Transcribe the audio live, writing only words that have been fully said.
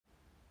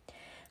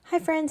Hi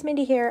friends,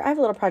 Mindy here. I have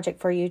a little project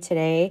for you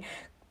today.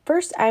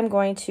 First, I'm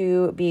going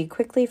to be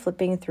quickly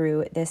flipping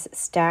through this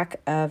stack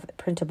of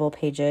printable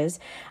pages.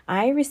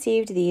 I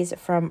received these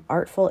from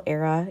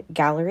ArtfulEra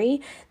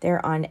Gallery.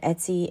 They're on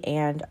Etsy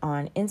and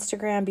on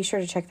Instagram. Be sure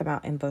to check them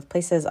out in both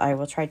places. I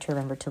will try to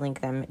remember to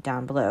link them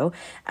down below.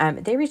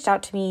 They reached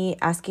out to me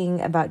asking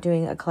about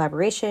doing a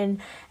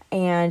collaboration,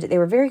 and they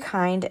were very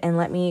kind and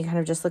let me kind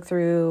of just look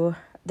through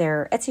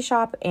their Etsy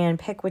shop and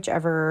pick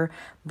whichever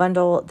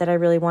bundle that I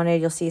really wanted.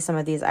 You'll see some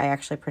of these I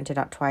actually printed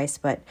out twice,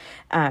 but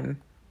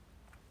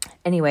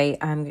anyway,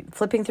 I'm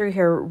flipping through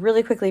here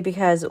really quickly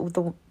because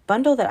the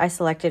bundle that I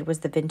selected was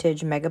the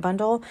Vintage Mega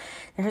Bundle.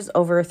 There's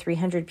over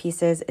 300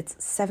 pieces. It's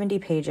 70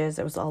 pages.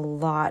 It was a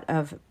lot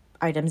of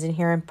items in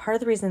here, and part of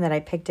the reason that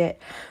I picked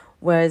it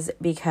was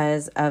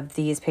because of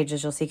these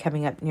pages you'll see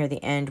coming up near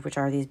the end, which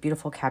are these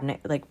beautiful cabinet,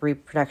 like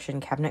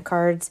reproduction cabinet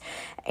cards.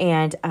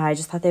 And I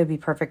just thought they would be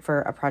perfect for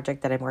a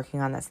project that I'm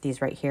working on. That's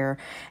these right here.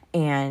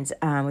 And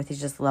with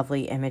these just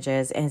lovely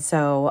images. And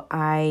so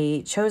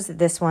I chose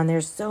this one.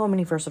 There's so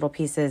many versatile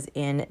pieces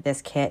in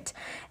this kit,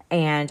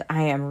 and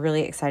I am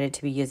really excited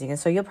to be using it.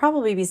 So you'll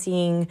probably be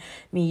seeing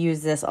me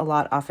use this a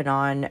lot off and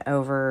on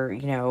over,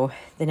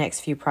 the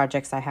next few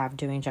projects I have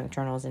doing junk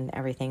journals and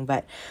everything.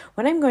 But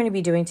what I'm going to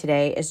be doing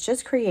today is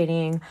just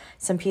creating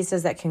some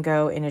pieces that can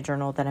go in a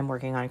journal that I'm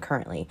working on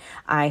currently.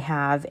 I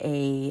have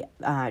a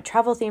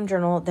travel theme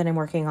journal that I'm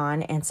working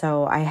on, and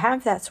so I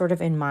have that sort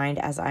of in mind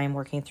as I'm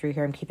working through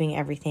here. I'm keeping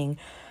everything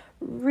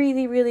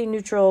really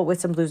neutral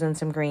with some blues and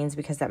some greens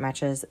because that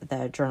matches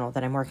the journal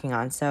that I'm working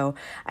on. So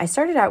I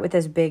started out with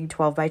this big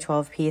 12 by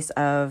 12 piece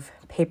of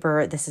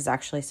paper. This is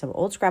actually some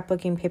old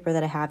scrapbooking paper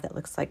that I have that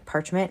looks like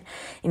parchment,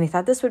 and I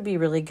thought this would be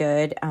really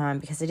good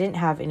because I didn't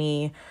have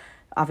any,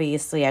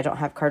 obviously I don't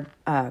have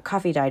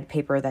coffee dyed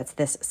paper that's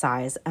this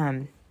size,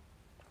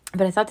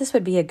 but I thought this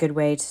would be a good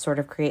way to sort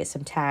of create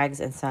some tags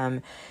and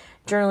some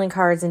journaling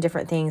cards and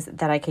different things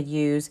that I could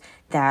use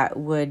that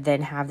would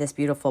then have this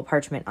beautiful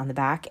parchment on the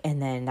back,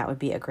 and then that would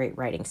be a great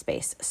writing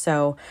space.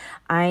 So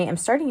I am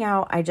starting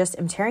out, I just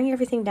am tearing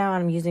everything down.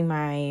 I'm using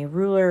my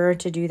ruler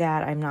to do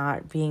that. I'm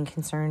not being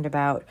concerned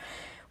about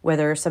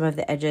whether some of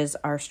the edges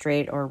are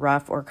straight or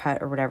rough or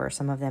cut or whatever.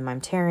 Some of them I'm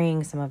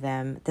tearing, some of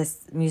them,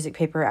 this music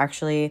paper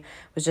actually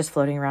was just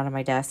floating around on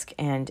my desk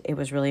and it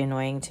was really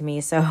annoying to me.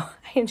 So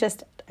I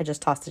just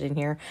tossed it in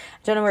here.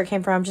 I don't know where it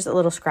came from, just a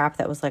little scrap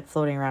that was like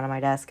floating around on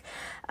my desk.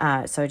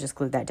 So I just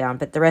glued that down,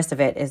 but the rest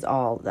of it is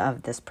all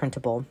of this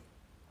printable.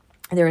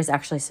 There is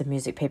actually some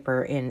music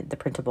paper in the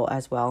printable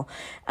as well.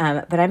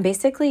 But I'm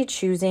basically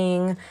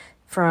choosing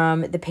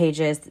from the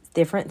pages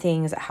different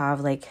things that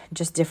have like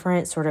just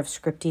different sort of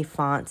scripty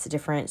fonts,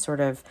 different sort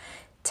of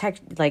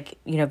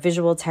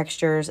visual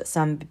textures,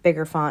 some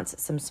bigger fonts,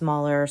 some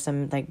smaller,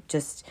 some like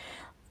just,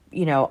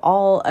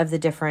 all of the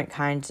different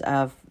kinds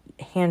of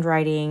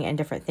handwriting and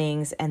different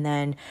things, and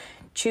then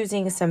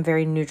choosing some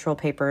very neutral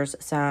papers,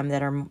 some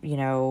that are,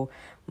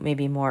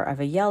 maybe more of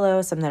a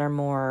yellow, some that are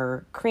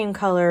more cream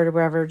colored or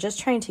whatever, just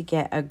trying to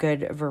get a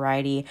good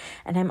variety.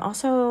 And I'm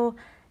also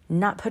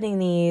not putting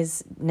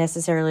these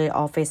necessarily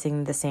all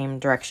facing the same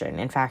direction.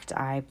 In fact,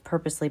 I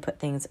purposely put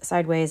things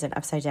sideways and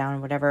upside down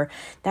and whatever.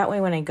 That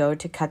way when I go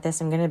to cut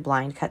this, I'm going to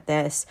blind cut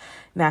this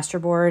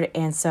masterboard.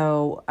 And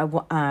so I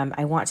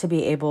want to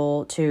be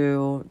able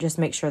to just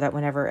make sure that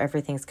whenever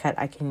everything's cut,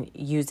 I can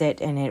use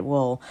it and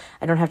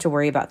I don't have to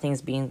worry about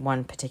things being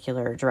one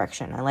particular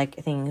direction. I like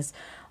things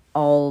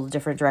all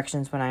different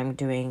directions when I'm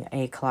doing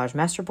a collage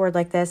masterboard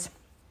like this.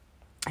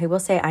 I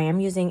will say I am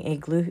using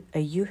a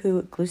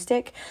Yoo-hoo glue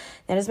stick.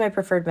 That is my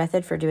preferred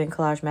method for doing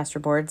collage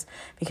masterboards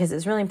because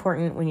it's really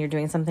important when you're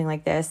doing something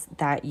like this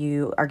that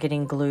you are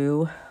getting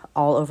glue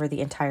all over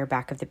the entire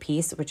back of the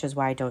piece, which is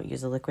why I don't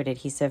use a liquid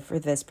adhesive for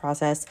this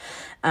process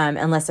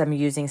unless I'm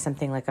using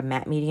something like a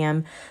matte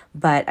medium,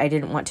 but I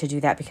didn't want to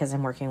do that because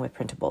I'm working with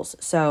printables.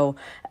 So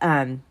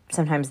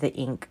sometimes the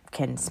ink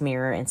can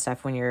smear and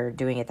stuff when you're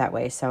doing it that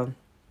way. So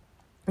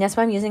that's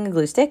why I'm using a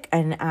glue stick,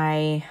 and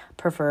I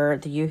prefer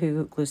the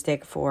Yoo-hoo glue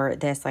stick for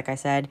this. Like I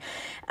said,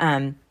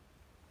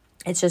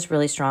 it's just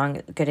really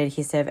strong, good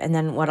adhesive. And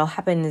then what'll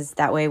happen is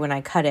that way when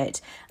I cut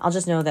it, I'll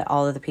just know that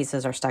all of the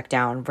pieces are stuck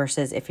down,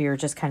 versus if you're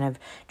just kind of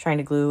trying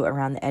to glue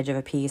around the edge of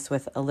a piece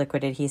with a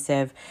liquid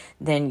adhesive,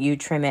 then you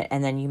trim it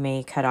and then you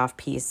may cut off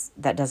piece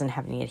that doesn't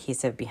have any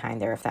adhesive behind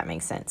there, if that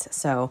makes sense.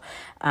 So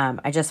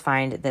I just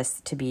find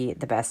this to be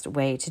the best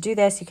way to do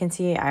this. You can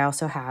see I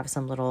also have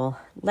some little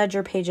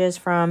ledger pages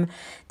from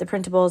the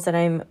printables that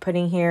I'm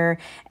putting here,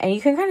 and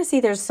you can kind of see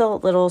there's still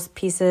little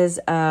pieces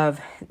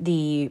of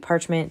the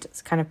parchment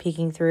kind of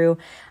peeking through.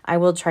 I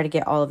will try to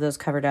get all of those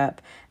covered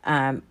up,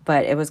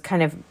 but it was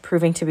kind of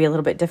proving to be a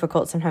little bit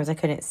difficult. Sometimes I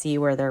couldn't see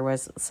where there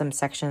was some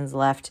sections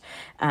left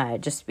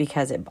just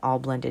because it all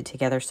blended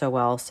together so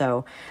well.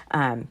 So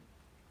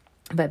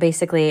but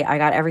basically I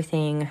got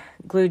everything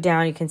glued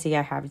down. You can see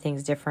I have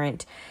things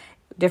different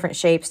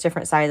shapes,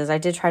 different sizes. I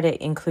did try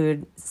to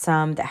include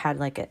some that had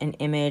like an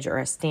image or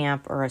a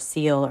stamp or a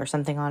seal or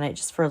something on it,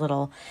 just for a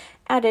little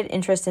added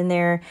interest in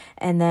there.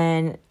 And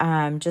then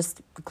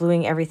just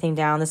gluing everything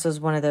down. This was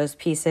one of those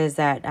pieces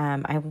that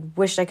I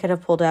wished I could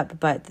have pulled up,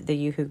 but the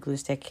Yoo-Hoo glue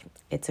stick,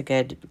 it's a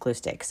good glue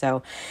stick.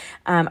 So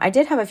I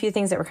did have a few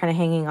things that were kind of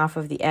hanging off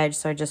of the edge,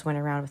 so I just went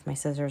around with my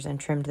scissors and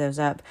trimmed those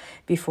up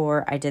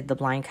before I did the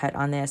blind cut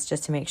on this,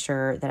 just to make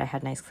sure that I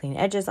had nice clean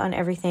edges on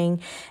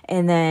everything.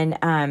 And then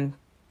I'm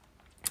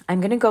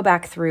going to go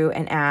back through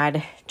and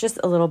add just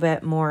a little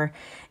bit more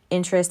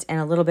interest and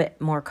a little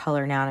bit more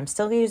color now. And I'm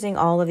still using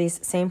all of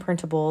these same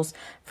printables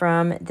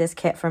from this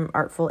kit from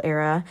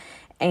ArtfulEra.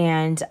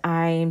 And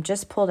I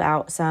just pulled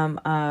out some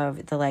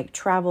of the like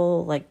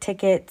travel, like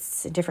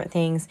tickets, different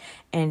things,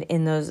 and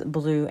in those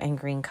blue and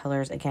green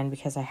colors, again,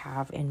 because I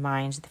have in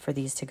mind for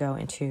these to go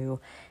into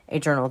a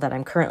journal that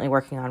I'm currently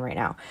working on right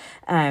now.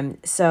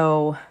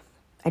 So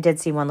I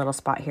did see one little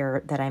spot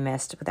here that I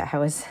missed, but that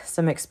was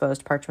some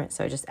exposed parchment,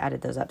 so I just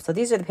added those up. So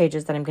these are the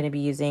pages that I'm going to be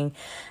using,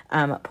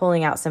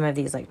 pulling out some of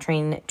these like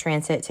train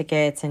transit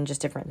tickets and just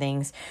different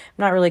things.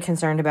 I'm not really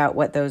concerned about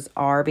what those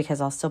are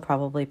because I'll still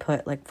probably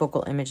put like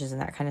focal images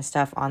and that kind of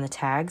stuff on the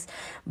tags,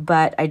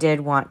 but I did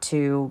want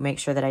to make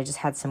sure that I just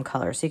had some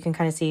color. So you can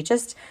kind of see,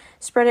 just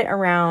spread it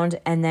around,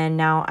 and then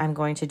now I'm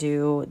going to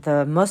do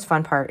the most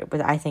fun part,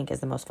 what I think is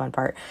the most fun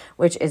part,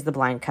 which is the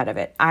blind cut of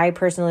it. I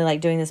personally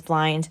like doing this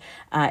blind.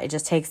 It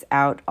just takes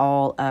out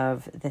all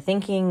of the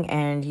thinking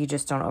and you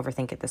just don't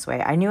overthink it this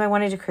way. I knew I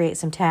wanted to create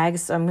some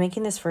tags, so I'm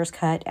making this first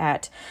cut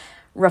at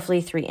roughly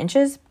 3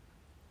 inches.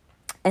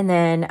 And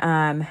then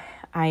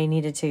I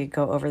needed to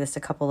go over this a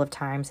couple of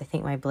times. I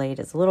think my blade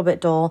is a little bit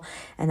dull,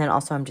 and then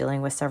also I'm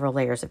dealing with several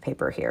layers of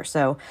paper here.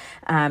 So,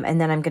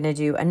 and then I'm going to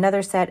do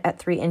another set at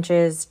 3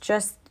 inches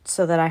just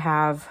so that I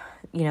have,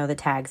 you know, the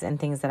tags and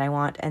things that I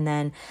want. And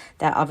then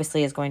that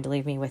obviously is going to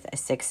leave me with a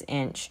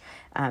 6-inch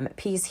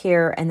piece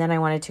here. And then I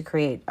wanted to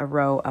create a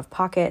row of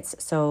pockets,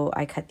 so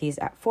I cut these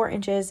at 4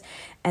 inches,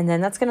 and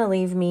then that's going to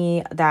leave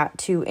me that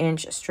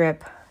 2-inch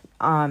strip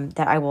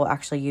that I will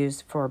actually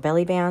use for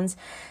belly bands.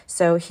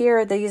 So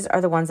here, these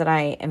are the ones that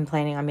I am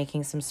planning on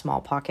making some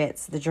small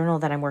pockets. The journal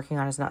that I'm working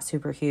on is not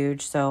super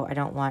huge, so I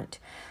don't want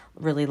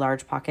really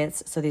large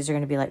pockets. So these are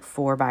going to be like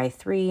 4 by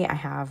 3. I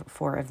have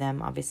 4 of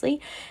them, obviously.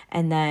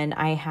 And then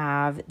I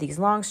have these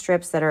long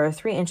strips that are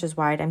 3 inches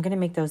wide. I'm going to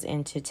make those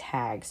into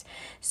tags.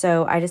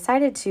 So I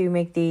decided to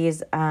make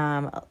these,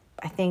 I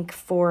think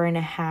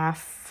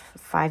 4.5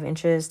 5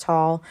 inches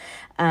tall,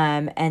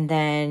 and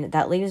then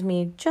that leaves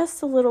me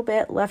just a little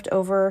bit left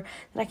over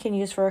that I can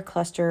use for a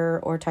cluster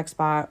or tuck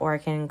spot, or I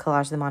can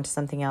collage them onto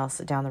something else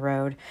down the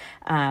road.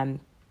 I'm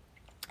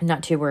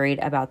not too worried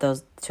about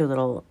those 2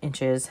 little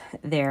inches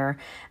there.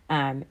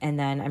 And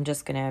then I'm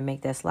just gonna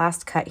make this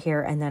last cut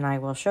here, and then I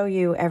will show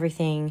you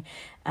everything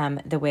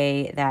the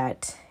way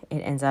that it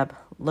ends up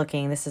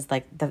looking. This is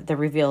like the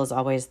reveal is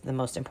always the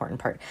most important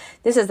part.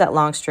 This is that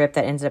long strip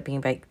that ends up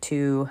being like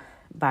 2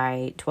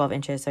 by 12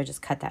 inches. So I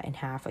just cut that in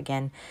half.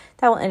 Again,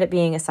 that will end up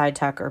being a side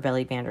tuck or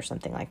belly band or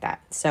something like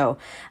that. So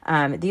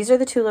these are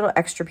the 2 little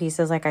extra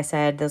pieces. Like I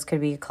said, those could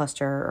be a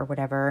cluster or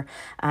whatever.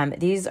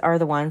 These are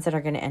the ones that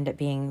are going to end up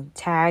being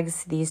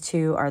tags. These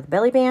 2 are the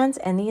belly bands,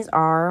 and these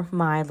are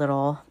my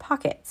little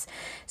pockets.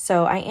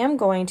 So I am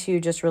going to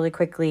just really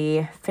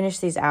quickly finish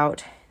these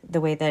out the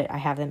way that I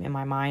have them in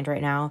my mind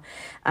right now.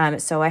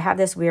 So I have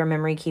this We Are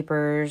Memory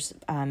Keepers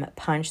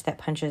punch that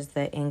punches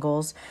the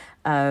angles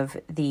of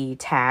the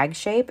tag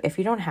shape. If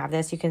you don't have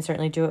this, you can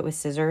certainly do it with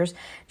scissors.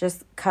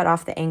 Just cut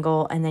off the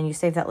angle, and then you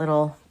save that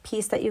little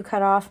piece that you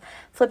cut off,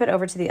 flip it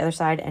over to the other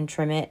side and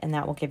trim it, and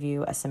that will give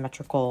you a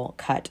symmetrical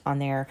cut on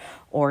there.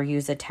 Or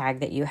use a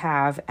tag that you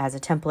have as a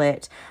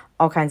template.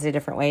 All kinds of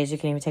different ways. You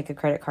can even take a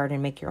credit card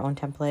and make your own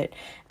template.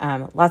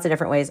 Lots of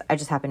different ways. I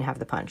just happen to have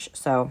the punch,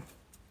 so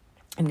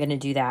I'm going to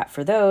do that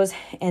for those.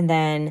 And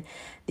then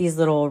these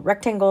little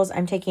rectangles,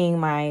 I'm taking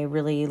my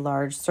really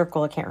large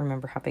circle. I can't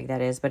remember how big that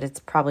is, but it's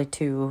probably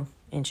 2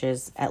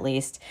 inches at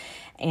least.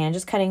 And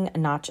just cutting a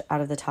notch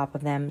out of the top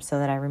of them so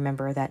that I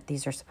remember that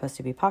these are supposed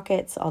to be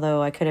pockets.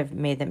 Although I could have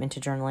made them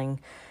into journaling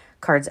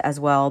cards as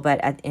well,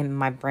 but in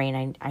my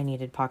brain I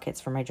needed pockets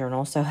for my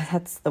journal, so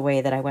that's the way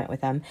that I went with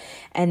them.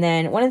 And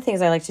then one of the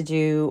things I like to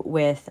do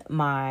with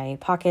my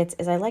pockets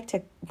is I like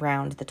to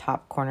round the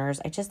top corners.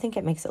 I just think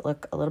it makes it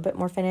look a little bit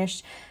more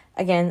finished.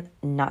 Again,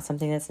 not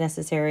something that's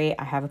necessary.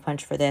 I have a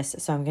punch for this,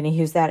 so I'm going to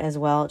use that as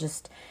well.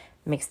 Just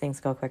makes things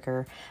go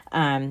quicker.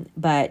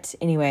 But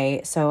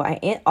anyway, so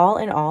all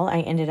in all,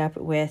 I ended up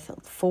with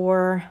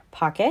 4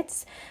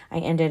 pockets. I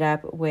ended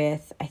up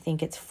with, I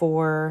think it's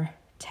 4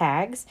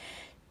 tags,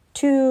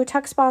 2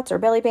 tuck spots or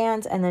belly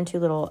bands, and then 2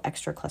 little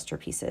extra cluster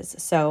pieces.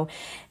 So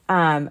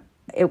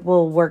it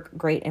will work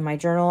great in my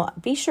journal.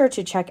 Be sure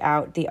to check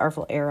out the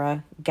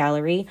ArtfulEra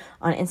Gallery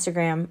on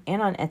Instagram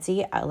and on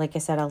Etsy. Like I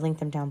said, I'll link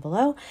them down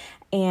below,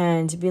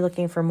 and be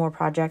looking for more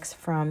projects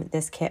from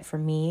this kit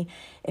from me.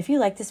 If you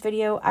like this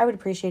video, I would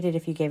appreciate it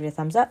if you gave it a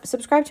thumbs up.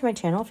 Subscribe to my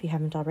channel if you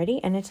haven't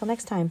already, and until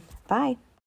next time, bye.